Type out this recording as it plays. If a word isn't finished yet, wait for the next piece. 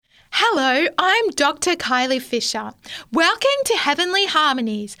Hello, I'm Dr. Kylie Fisher. Welcome to Heavenly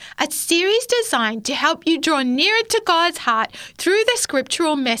Harmonies, a series designed to help you draw nearer to God's heart through the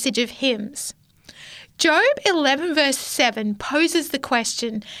scriptural message of hymns. Job 11 verse 7 poses the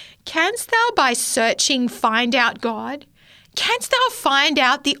question, "Canst thou by searching find out God? Canst thou find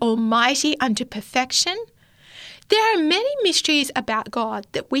out the Almighty unto perfection?" There are many mysteries about God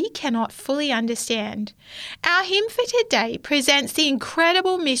that we cannot fully understand. Our hymn for today presents the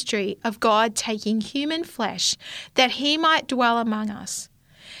incredible mystery of God taking human flesh that he might dwell among us.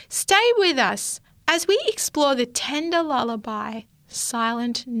 Stay with us as we explore the tender lullaby,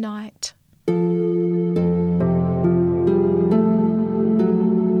 Silent Night.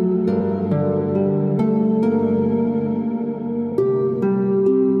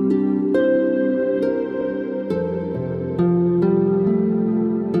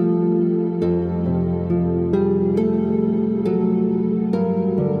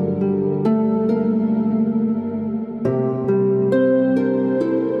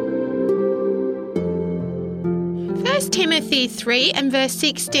 Timothy 3 and verse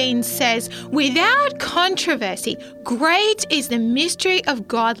 16 says, "Without controversy, great is the mystery of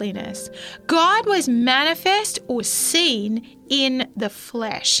godliness. God was manifest or seen in the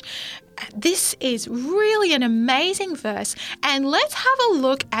flesh." This is really an amazing verse, and let's have a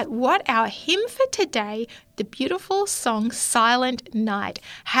look at what our hymn for today, the beautiful song Silent Night,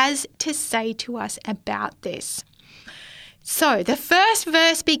 has to say to us about this. So the first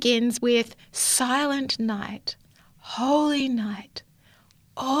verse begins with "Silent night, holy night,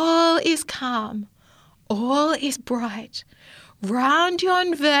 all is calm, all is bright, round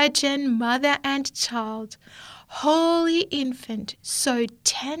yon virgin mother and child, holy infant, so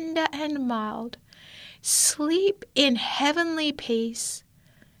tender and mild, sleep in heavenly peace,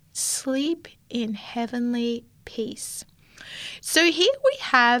 sleep in heavenly peace." So here we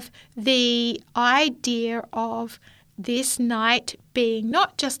have the idea of this night being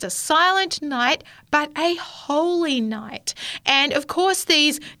not just a silent night, but a holy night. And of course,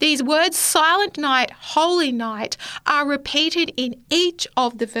 these words, silent night, holy night, are repeated in each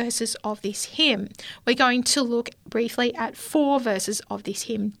of the verses of this hymn. We're going to look briefly at 4 verses of this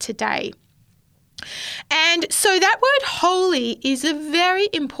hymn today. And so that word holy is a very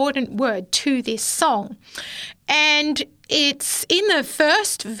important word to this song. And it's in the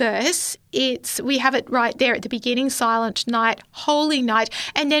first verse, we have it right there at the beginning, silent night, holy night.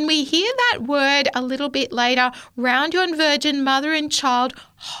 And then we hear that word a little bit later, round yon virgin mother and child,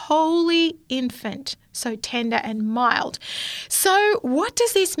 holy infant, so tender and mild. So what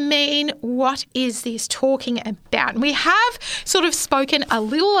does this mean? What is this talking about? And we have sort of spoken a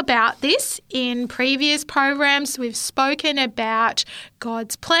little about this in previous programs. We've spoken about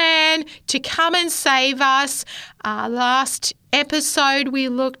God's plan to come and save us. Last episode, we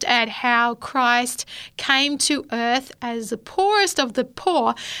looked at how Christ came to earth as the poorest of the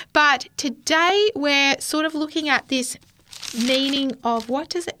poor. But today we're sort of looking at this meaning of what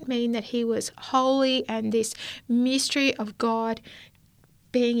does it mean that he was holy and this mystery of God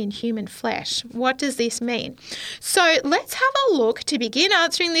being in human flesh. What does this mean? So let's have a look. To begin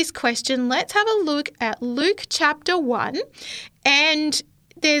answering this question, let's have a look at Luke chapter 1, and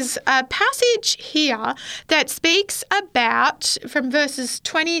there's a passage here that speaks about, from verses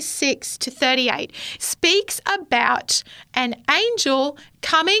 26 to 38, speaks about an angel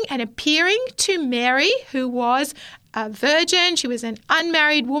coming and appearing to Mary, who was a virgin. She was an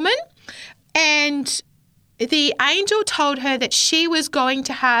unmarried woman, and the angel told her that she was going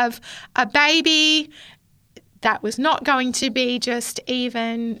to have a baby that was not going to be just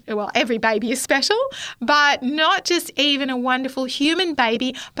even, well, every baby is special, but not just even a wonderful human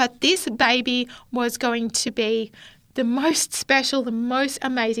baby, but this baby was going to be the most special, the most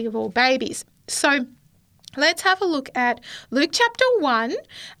amazing of all babies. So let's have a look at Luke chapter 1,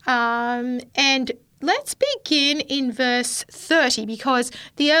 and let's begin in verse 30, because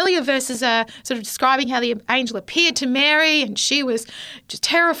the earlier verses are sort of describing how the angel appeared to Mary and she was just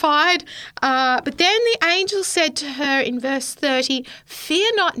terrified. But then the angel said to her in verse 30,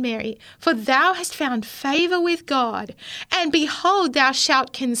 "Fear not, Mary, for thou hast found favour with God. And behold, thou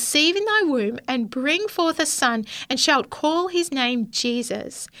shalt conceive in thy womb and bring forth a son, and shalt call his name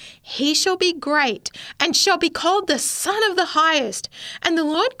Jesus. He shall be great, and shall be called the Son of the Highest. And the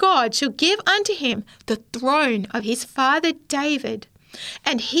Lord God shall give unto him the throne of his father David,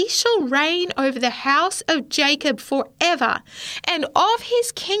 and he shall reign over the house of Jacob forever, and of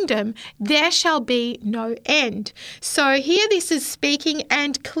his kingdom there shall be no end." So here this is speaking,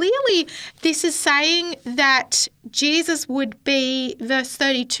 and clearly this is saying that Jesus would be, verse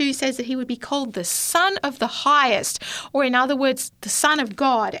 32 says that he would be called the Son of the Highest, or in other words, the Son of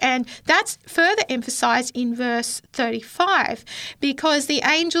God. And that's further emphasized in verse 35, because the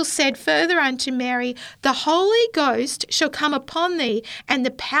angel said further unto Mary, the Holy Ghost shall come upon thee, and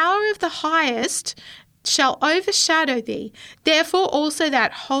the power of the Highest shall overshadow thee. Therefore also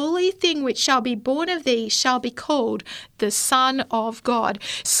that holy thing which shall be born of thee shall be called the Son of God.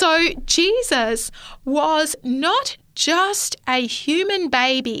 So Jesus was not just a human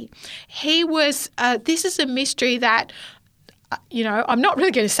baby. He was, this is a mystery that, I'm not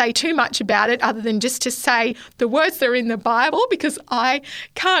really going to say too much about it other than just to say the words that are in the Bible, because I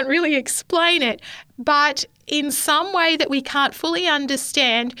can't really explain it. But in some way that we can't fully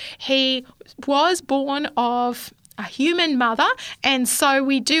understand, he was born of a human mother, and so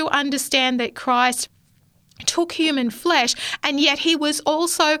we do understand that Christ took human flesh, and yet he was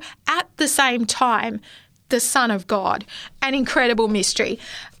also at the same time the Son of God. An incredible mystery.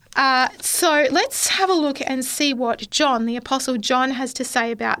 So let's have a look and see what John, the Apostle John, has to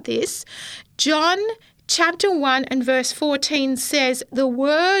say about this. John chapter 1 and verse 14 says, the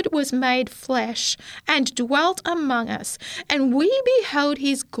Word was made flesh and dwelt among us, and we beheld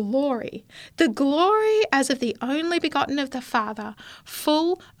his glory, the glory as of the only begotten of the Father,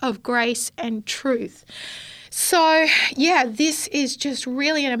 full of grace and truth. So, this is just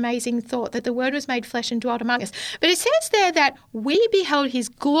really an amazing thought, that the Word was made flesh and dwelt among us. But it says there that we beheld his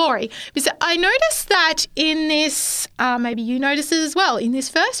glory. Because I noticed that in this, maybe you noticed it as well, in this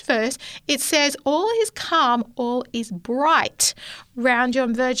first verse, it says, all is calm, all is bright round your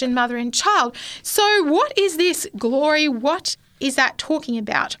virgin mother and child. So what is this glory? What is that talking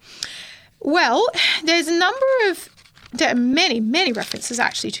about? Well, there's there are many references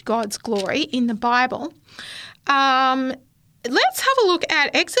actually to God's glory in the Bible. Let's have a look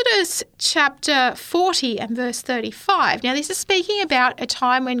at Exodus chapter 40 and verse 35. Now, this is speaking about a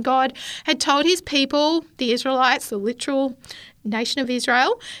time when God had told his people, the Israelites, the literal nation of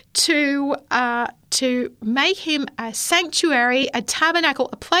Israel, to make him a sanctuary, a tabernacle,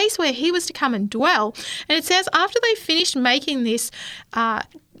 a place where he was to come and dwell. And it says after they finished making this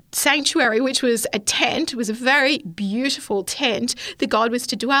sanctuary, which was a tent, it was a very beautiful tent that God was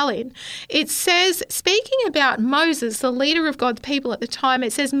to dwell in. It says, speaking about Moses, the leader of God's people at the time,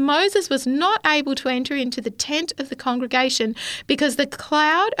 it says Moses was not able to enter into the tent of the congregation because the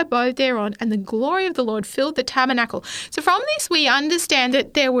cloud abode thereon and the glory of the Lord filled the tabernacle. So from this we understand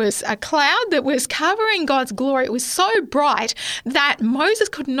that there was a cloud that was covering God's glory. It was so bright that Moses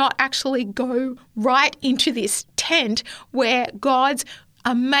could not actually go right into this tent where God's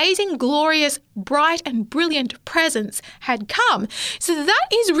amazing, glorious, bright and brilliant presence had come. So that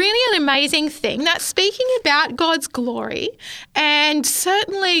is really an amazing thing. That's speaking about God's glory. And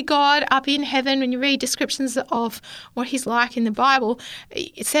certainly God up in heaven, when you read descriptions of what he's like in the Bible,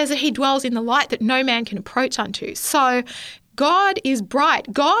 it says that he dwells in the light that no man can approach unto. So God is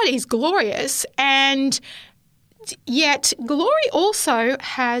bright, God is glorious, and yet glory also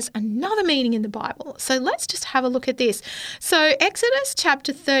has another meaning in the Bible. So let's just have a look at this. So Exodus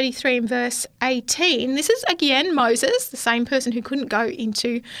chapter 33 and verse 18, this is again Moses, the same person who couldn't go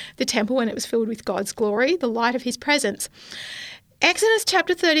into the temple when it was filled with God's glory, the light of his presence. Exodus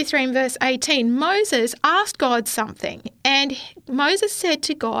chapter 33 and verse 18, Moses asked God something, and Moses said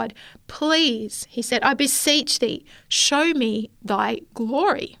to God, please, he said, I beseech thee, show me thy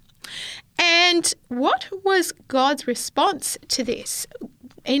glory. And what was God's response to this?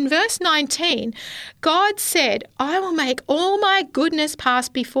 In verse 19, God said, I will make all my goodness pass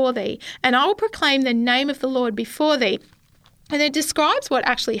before thee, and I will proclaim the name of the Lord before thee. And it describes what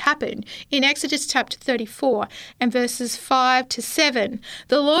actually happened in Exodus chapter 34 and verses 5 to 7.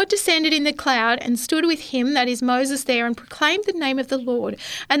 The Lord descended in the cloud and stood with him, that is Moses, there, and proclaimed the name of the Lord.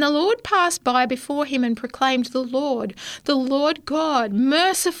 And the Lord passed by before him and proclaimed, the Lord God,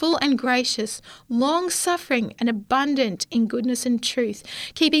 merciful and gracious, long-suffering and abundant in goodness and truth,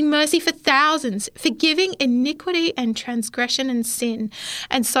 keeping mercy for thousands, forgiving iniquity and transgression and sin,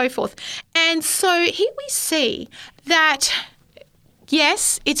 and so forth. And so here we see that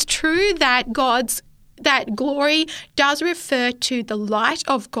yes, it's true that that glory does refer to the light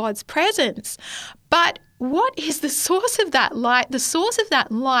of God's presence. But what is the source of that light? The source of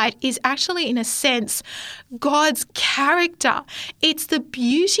that light is actually, in a sense, God's character. It's the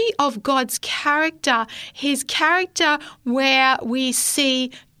beauty of God's character, his character where we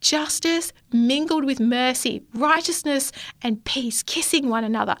see justice mingled with mercy, righteousness and peace, kissing one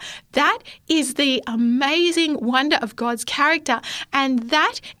another. That is the amazing wonder of God's character. And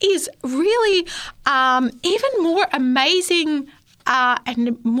that is really even more amazing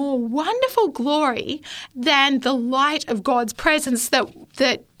and more wonderful glory than the light of God's presence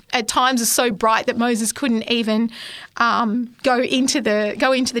that at times is so bright that Moses couldn't even go into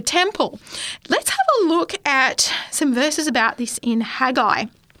the temple. Let's have a look at some verses about this in Haggai.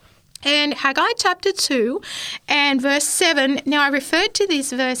 And Haggai chapter 2 and verse 7. Now, I referred to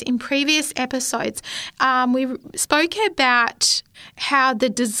this verse in previous episodes. We spoke about how the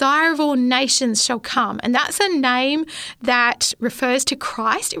desire of all nations shall come. And that's a name that refers to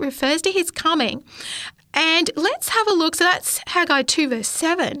Christ. It refers to his coming. And let's have a look. So that's Haggai 2 verse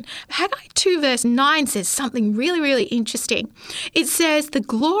 7. Haggai 2 verse 9 says something really, really interesting. It says, the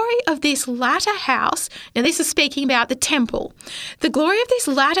glory of this latter house, now this is speaking about the temple, the glory of this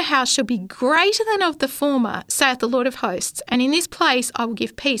latter house shall be greater than of the former, saith the Lord of hosts. And in this place I will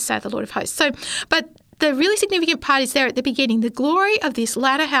give peace, saith the Lord of hosts. But the really significant part is there at the beginning. The glory of this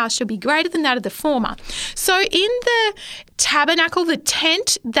latter house shall be greater than that of the former. So in the tabernacle, the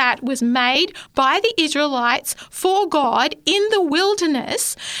tent that was made by the Israelites for God in the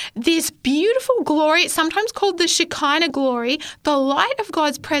wilderness, this beautiful glory, it's sometimes called the Shekinah glory, the light of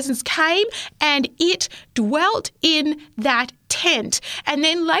God's presence came and it dwelt in that tent. And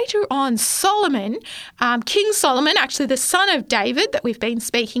then later on, Solomon, King Solomon, actually the son of David that we've been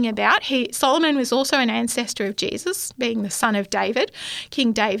speaking about, Solomon was also an ancestor of Jesus, being the son of David,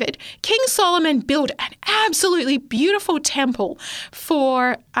 King David. King Solomon built an absolutely beautiful temple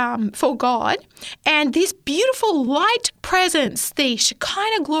for God, and this beautiful light presence, the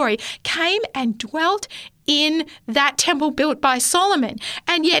Shekinah glory, came and dwelt in that temple built by Solomon.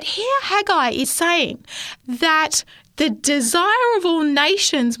 And yet here Haggai is saying that the desire of all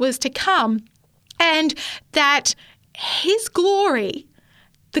nations was to come, and that his glory,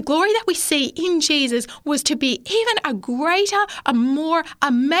 the glory that we see in Jesus, was to be even a greater, a more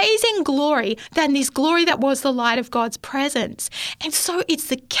amazing glory than this glory that was the light of God's presence. And so it's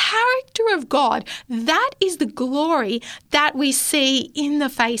the character of God. That is the glory that we see in the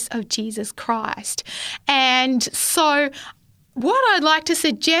face of Jesus Christ. And so what I'd like to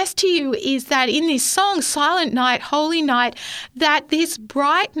suggest to you is that in this song, Silent Night, Holy Night, that this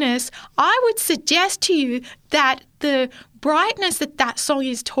brightness, I would suggest to you that the brightness that song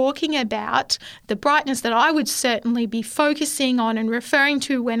is talking about, the brightness that I would certainly be focusing on and referring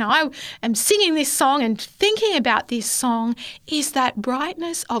to when I am singing this song and thinking about this song, is that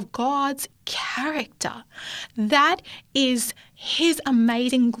brightness of God's character. That is his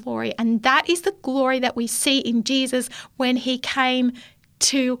amazing glory, and that is the glory that we see in Jesus when he came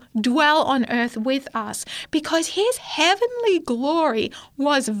to dwell on earth with us, because his heavenly glory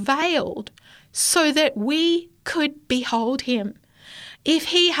was veiled so that we could behold him. If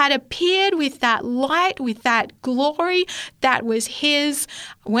he had appeared with that light, with that glory that was his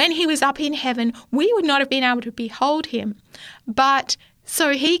when he was up in heaven, we would not have been able to behold him. But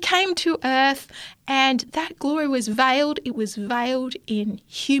so he came to earth, and that glory was veiled. It was veiled in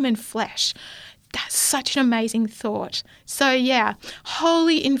human flesh. That's such an amazing thought. So yeah,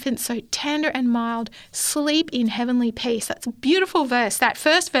 holy infant, so tender and mild, sleep in heavenly peace. That's a beautiful verse, that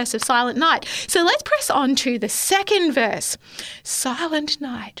first verse of Silent Night. So let's press on to the second verse. Silent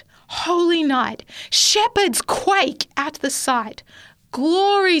night, holy night, shepherds quake at the sight.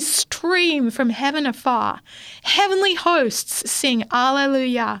 Glories stream from heaven afar. Heavenly hosts sing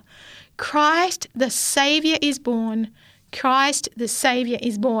Alleluia. Christ the Saviour is born. Christ the Saviour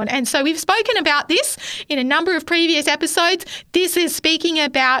is born. And so we've spoken about this in a number of previous episodes. This is speaking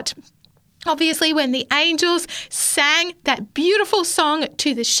about, obviously, when the angels sang that beautiful song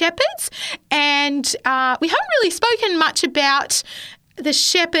to the shepherds. And we haven't really spoken much about the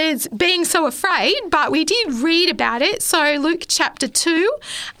shepherds being so afraid, but we did read about it. So Luke chapter 2,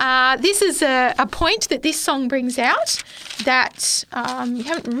 this is a point that this song brings out that we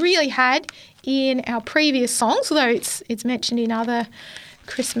haven't really had in our previous songs, although it's mentioned in other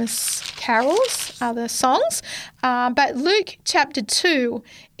Christmas carols, other songs. But Luke chapter 2,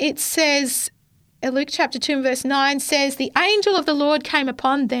 it says, Luke chapter 2 and verse 9 says, the angel of the Lord came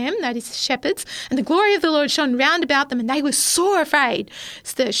upon them, that is the shepherds, and the glory of the Lord shone round about them, and they were sore afraid.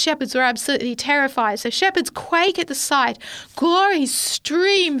 So the shepherds were absolutely terrified. So shepherds quake at the sight. Glories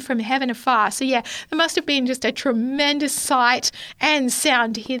stream from heaven afar. So yeah, there must have been just a tremendous sight and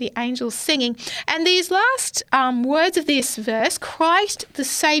sound to hear the angels singing. And these last words of this verse, Christ the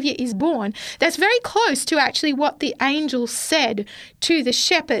Saviour is born, that's very close to actually what the angels said to the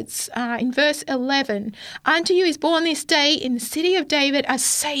shepherds in verse 11. Unto you is born this day in the city of David a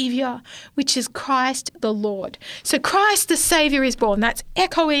Saviour, which is Christ the Lord. So Christ the Saviour is born. That's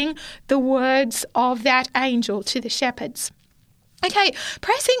echoing the words of that angel to the shepherds. Okay,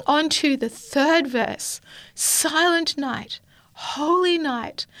 pressing on to the third verse. Silent night, holy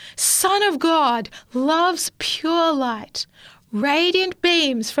night. Son of God loves pure light. Radiant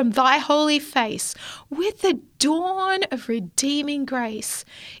beams from thy holy face with the dawn of redeeming grace.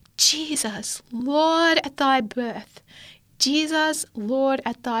 Jesus, Lord, at thy birth. Jesus, Lord,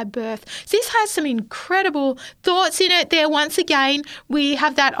 at thy birth. This has some incredible thoughts in it there. Once again, we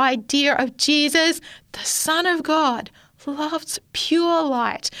have that idea of Jesus, the Son of God, loves pure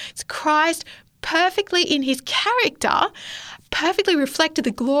light. It's Christ perfectly in his character, perfectly reflected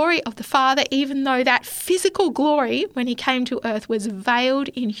the glory of the Father, even though that physical glory, when he came to earth, was veiled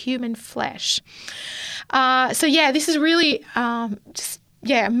in human flesh. This is really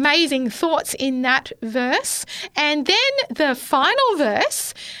amazing thoughts in that verse. And then the final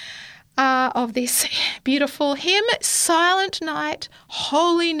verse of this beautiful hymn, silent night,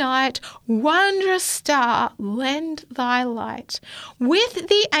 holy night, wondrous star, lend thy light. With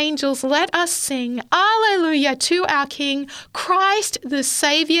the angels let us sing, Alleluia to our King. Christ the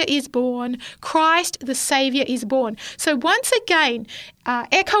Saviour is born. Christ the Saviour is born. So once again,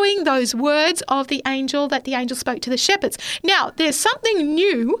 echoing those words of the angel that the angel spoke to the shepherds. Now, there's something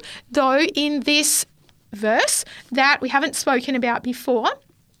new, though, in this verse that we haven't spoken about before.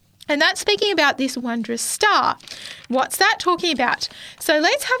 And that's speaking about this wondrous star. What's that talking about? So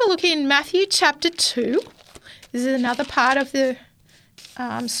let's have a look in Matthew chapter 2. This is another part of the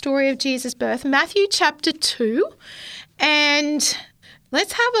story of Jesus' birth. Matthew chapter 2. And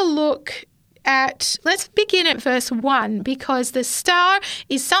let's have a look let's begin at verse 1, because the star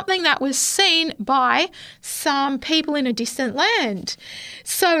is something that was seen by some people in a distant land.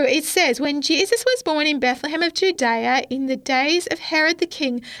 So it says, when Jesus was born in Bethlehem of Judea in the days of Herod the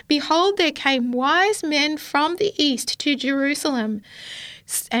king, behold, there came wise men from the east to Jerusalem.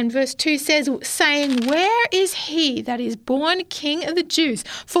 And verse 2 says, saying, where is he that is born King of the Jews?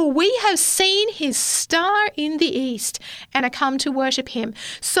 For we have seen his star in the east and are come to worship him.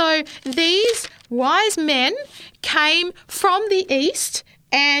 So these wise men came from the east,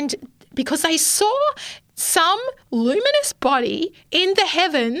 and because they saw some luminous body in the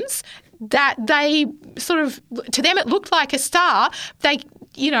heavens that they sort of, to them it looked like a star,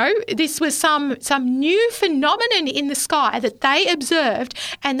 this was some new phenomenon in the sky that they observed,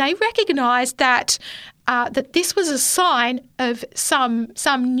 and they recognized that this was a sign of some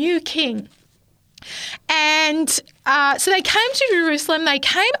new king. And so they came to Jerusalem. They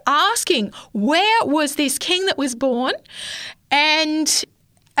came asking, where was this king that was born?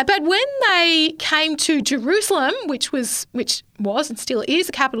 But when they came to Jerusalem, which was and still is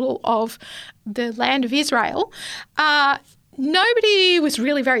the capital of the land of Israel, nobody was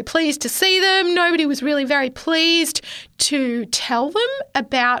really very pleased to see them. Nobody was really very pleased to tell them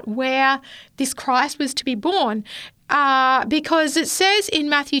about where this Christ was to be born. Because it says in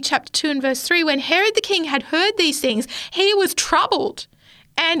Matthew chapter 2 and verse 3, when Herod the king had heard these things, he was troubled,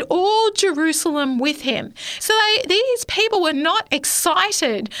 and all Jerusalem with him. So these people were not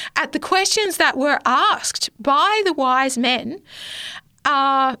excited at the questions that were asked by the wise men.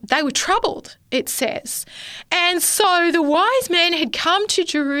 They were troubled, it says. And so the wise men had come to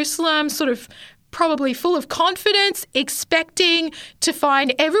Jerusalem sort of probably full of confidence, expecting to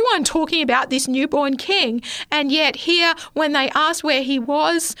find everyone talking about this newborn king. And yet here, when they asked where he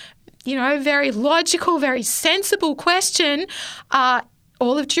was, very logical, very sensible question,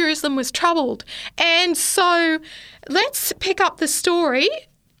 all of Jerusalem was troubled. And so let's pick up the story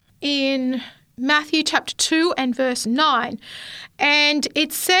in Matthew chapter 2 and verse 9. And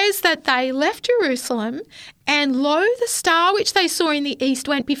it says that they left Jerusalem, and lo, the star which they saw in the east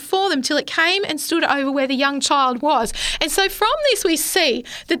went before them till it came and stood over where the young child was. And so from this we see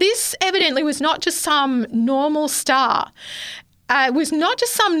that this evidently was not just some normal star. It was not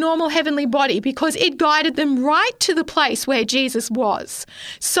just some normal heavenly body, because it guided them right to the place where Jesus was.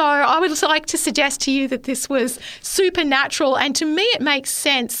 So I would like to suggest to you that this was supernatural, and to me it makes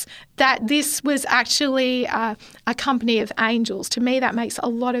sense that this was actually a company of angels. To me, that makes a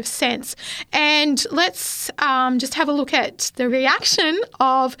lot of sense. And let's just have a look at the reaction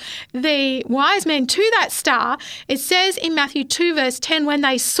of the wise men to that star. It says in Matthew 2 verse 10, when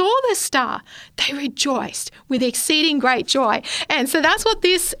they saw the star, they rejoiced with exceeding great joy. And so that's what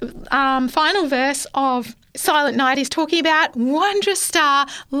this final verse of Silent Night is talking about. Wondrous star,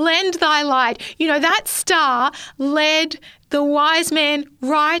 lend thy light. That star led the wise men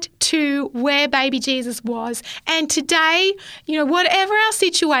right to where baby Jesus was. And today, whatever our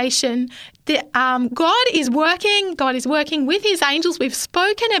situation, God is working. God is working with his angels. We've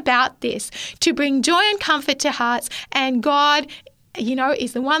spoken about this to bring joy and comfort to hearts. And God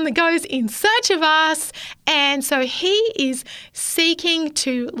is the one that goes in search of us. And so he is seeking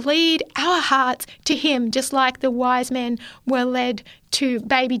to lead our hearts to him, just like the wise men were led to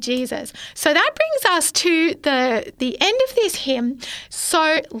baby Jesus. So that brings us to the end of this hymn.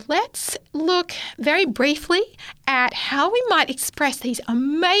 So let's look very briefly at how we might express these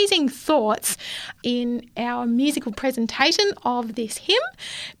amazing thoughts in our musical presentation of this hymn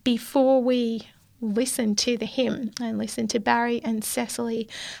before we listen to the hymn and listen to Barry and Cecily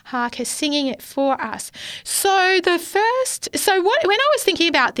Harker singing it for us. So when I was thinking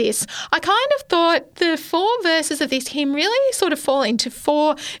about this, I kind of thought the 4 verses of this hymn really sort of fall into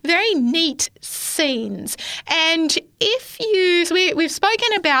 4 very neat scenes. And we've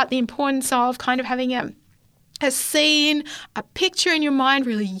spoken about the importance of kind of having a scene, a picture in your mind,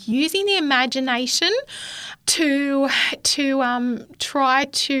 really using the imagination to try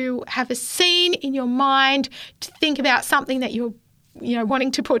to have a scene in your mind, to think about something that you're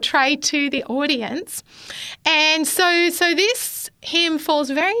wanting to portray to the audience. And so this hymn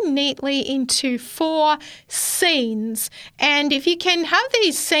falls very neatly into 4 scenes. And if you can have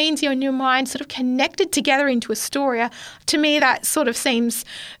these scenes in your mind sort of connected together into a story, to me that sort of seems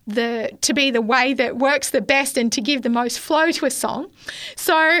to be the way that works the best and to give the most flow to a song.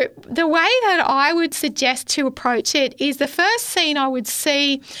 So the way that I would suggest to approach it is the first scene I would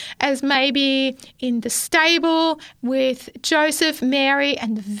see as maybe in the stable with Joseph, Mary,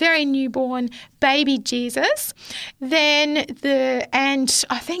 and the very newborn baby Jesus. And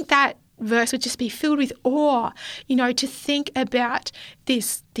I think that verse would just be filled with awe, to think about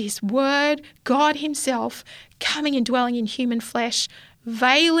this word, God himself, coming and dwelling in human flesh,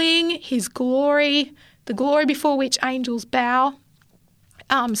 veiling his glory, the glory before which angels bow,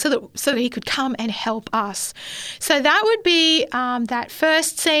 so that he could come and help us. So that would be that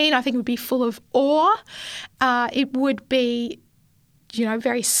first scene. I think it would be full of awe. It would be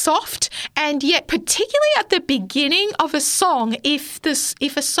very soft, and yet particularly at the beginning of a song, if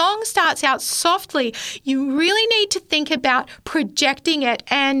a song starts out softly, you really need to think about projecting it.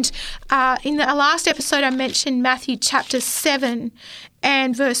 And in the last episode, I mentioned Matthew chapter 7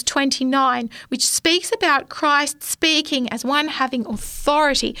 and verse 29, which speaks about Christ speaking as one having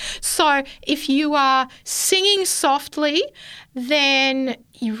authority. So if you are singing softly, then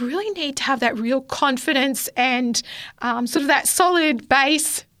you really need to have that real confidence and sort of that solid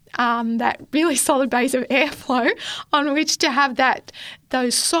bass, that really solid base of airflow on which to have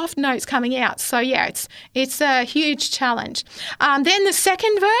those soft notes coming out. So yeah, it's a huge challenge. Then the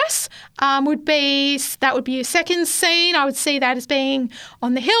second verse would be a second scene. I would see that as being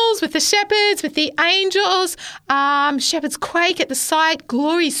on the hills with the shepherds, with the angels. Shepherds quake at the sight,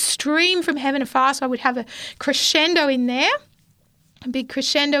 glories stream from heaven afar. So I would have a crescendo in there. A big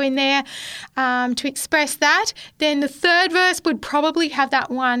crescendo in there to express that. Then the third verse would probably have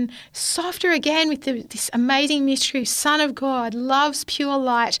that one softer again with this amazing mystery, Son of God, love's pure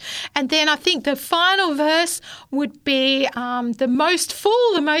light. And then I think the final verse would be the most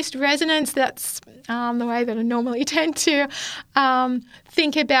full, the most resonance. That's the way that I normally tend to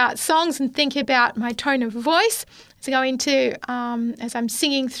think about songs and think about my tone of voice to go into as I'm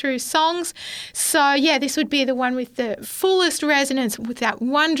singing through songs. So yeah, this would be the one with the fullest resonance with that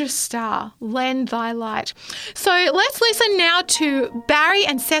wondrous star, lend thy light. So let's listen now to Barry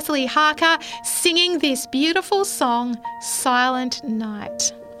and Cecily Harker singing this beautiful song, Silent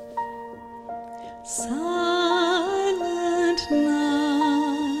Night. Silent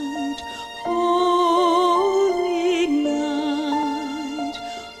night, holy night,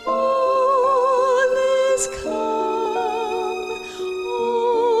 all is calm.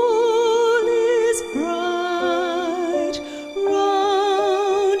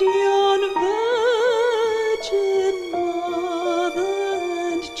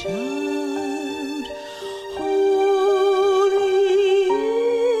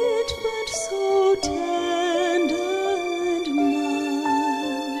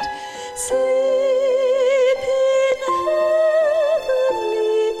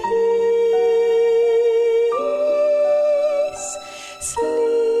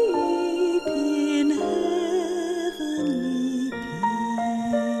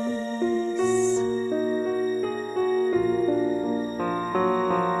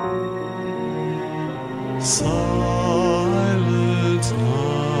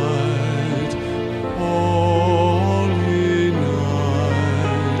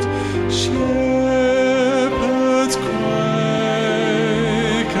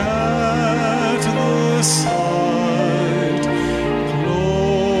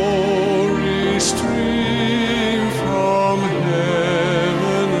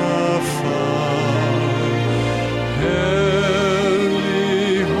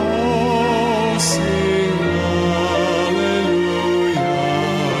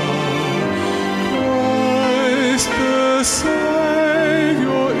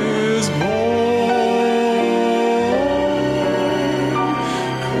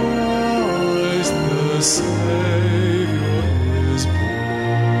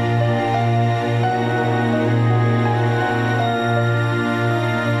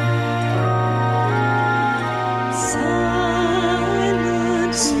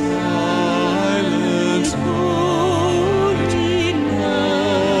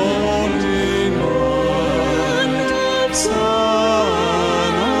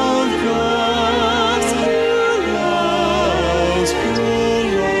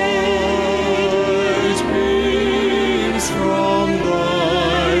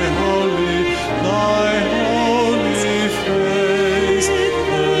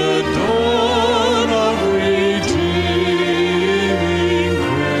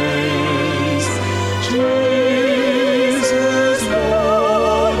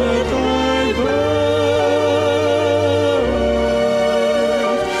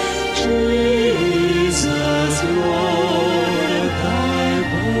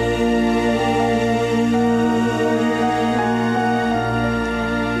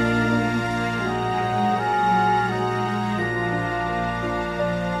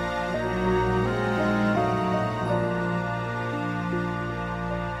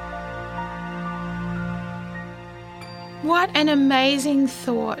 What an amazing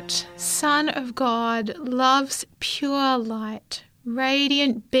thought. Son of God loves pure light,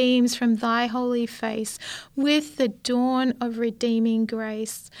 radiant beams from thy holy face with the dawn of redeeming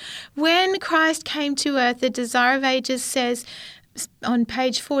grace. When Christ came to earth, the Desire of Ages says on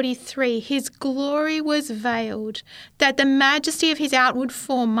page 43, his glory was veiled, that the majesty of his outward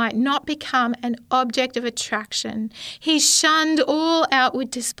form might not become an object of attraction. He shunned all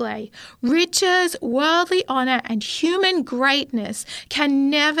outward display. Riches, worldly honor, and human greatness can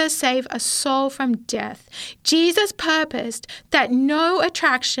never save a soul from death. Jesus purposed that no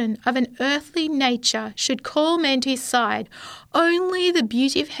attraction of an earthly nature should call men to his side. Only the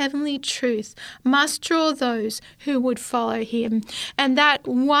beauty of heavenly truth must draw those who would follow him. And that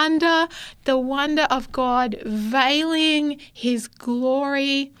wonder, the wonder of God veiling his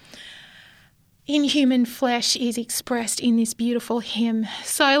glory in human flesh, is expressed in this beautiful hymn.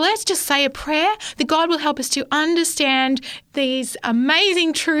 So let's just say a prayer that God will help us to understand these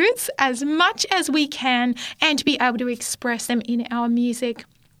amazing truths as much as we can and to be able to express them in our music.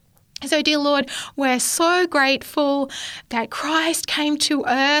 So, dear Lord, we're so grateful that Christ came to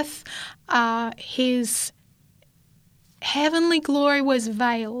earth. His heavenly glory was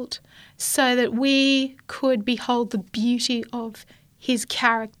veiled so that we could behold the beauty of his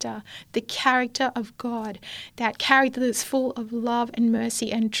character, the character of God, that character that's full of love and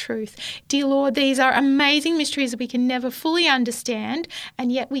mercy and truth. Dear Lord, these are amazing mysteries that we can never fully understand,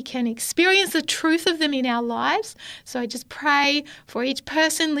 and yet we can experience the truth of them in our lives. So I just pray for each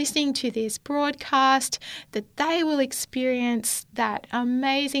person listening to this broadcast that they will experience that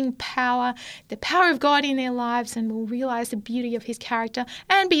amazing power, the power of God in their lives, and will realize the beauty of his character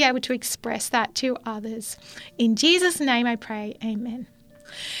and be able to express that to others. In Jesus' name I pray, amen.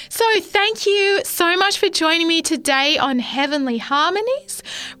 So thank you so much for joining me today on Heavenly Harmonies.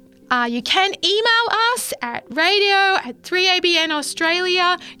 You can email us at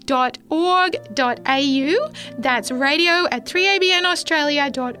radio@3abnaustralia.org.au. That's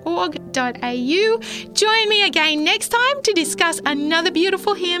radio@3abnaustralia.org.au. Join me again next time to discuss another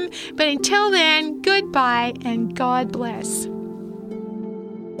beautiful hymn. But until then, goodbye and God bless.